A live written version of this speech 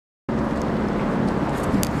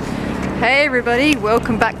Hey everybody,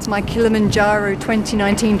 welcome back to my Kilimanjaro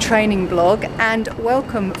 2019 training blog and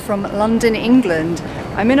welcome from London, England.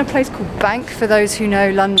 I'm in a place called Bank, for those who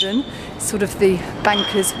know London, sort of the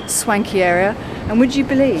bankers' swanky area. And would you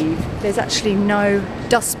believe there's actually no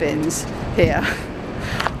dustbins here?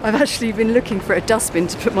 I've actually been looking for a dustbin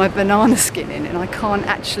to put my banana skin in and I can't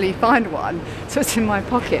actually find one, so it's in my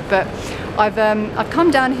pocket. But I've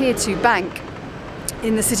come down here to Bank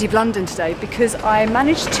in the City of London today because I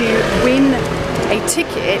managed to win a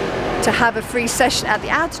ticket to have a free session at the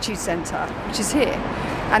Altitude Centre, which is here.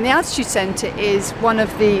 And the Altitude Centre is one of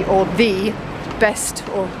the best,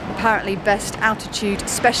 or apparently best, altitude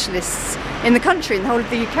specialists in the country, in the whole of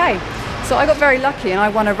the UK. So I got very lucky and I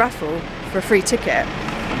won a raffle for a free ticket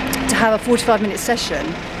to have a 45-minute session.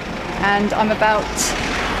 And I'm about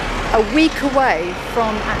a week away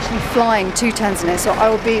from actually flying to Tanzania, so I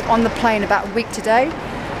will be on the plane about a week today.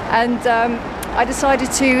 And I decided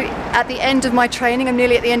to, at the end of my training, I'm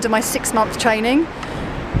nearly at the end of my 6-month training,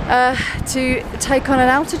 to take on an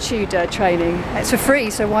altitude training. It's for free,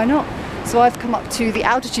 so why not? So I've come up to the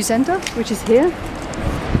Altitude Centre, which is here.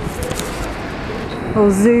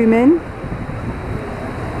 I'll zoom in.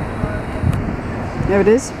 There it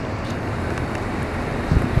is.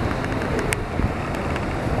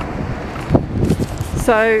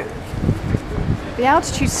 So the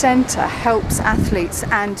Altitude Centre helps athletes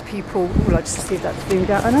and people. Well, I just see if that's zoomed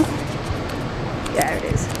out enough. Yeah, it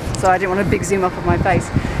is. So I didn't want a big zoom up of my face.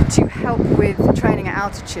 To help with training at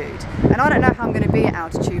altitude. And I don't know how I'm going to be at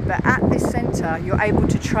altitude, but at this centre you're able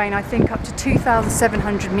to train, I think, up to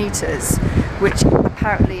 2,700 metres, which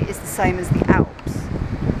apparently is the same as the Alps.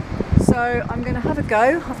 So I'm going to have a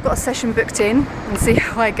go. I've got a session booked in and see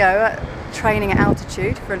how I go at training at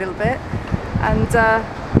altitude for a little bit. And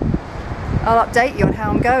I'll update you on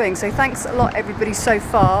how I'm going. So thanks a lot everybody so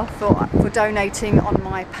far for donating on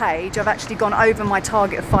my page. I've actually gone over my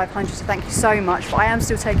target of 500, so thank you so much. But I am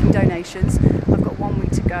still taking donations. I've got 1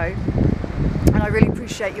 week to go. And I really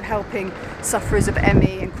appreciate you helping sufferers of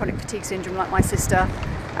ME and chronic fatigue syndrome like my sister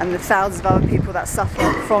and the thousands of other people that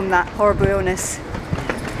suffer from that horrible illness,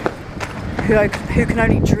 who can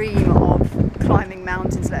only dream of climbing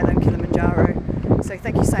mountains, let alone Kilimanjaro. So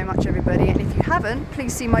thank you so much everybody, and if you haven't,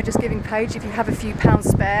 please see my Just Giving page if you have a few pounds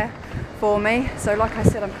spare for me. So like I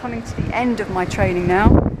said, I'm coming to the end of my training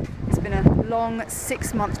now. It's been a long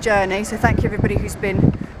 6-month journey, so thank you everybody who's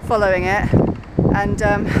been following it, and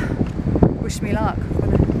wish me luck.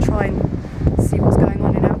 I'm going to try and see what's going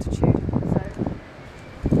on in altitude.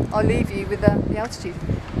 So I'll leave you with the altitude.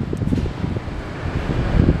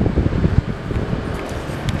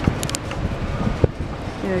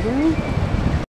 There we go.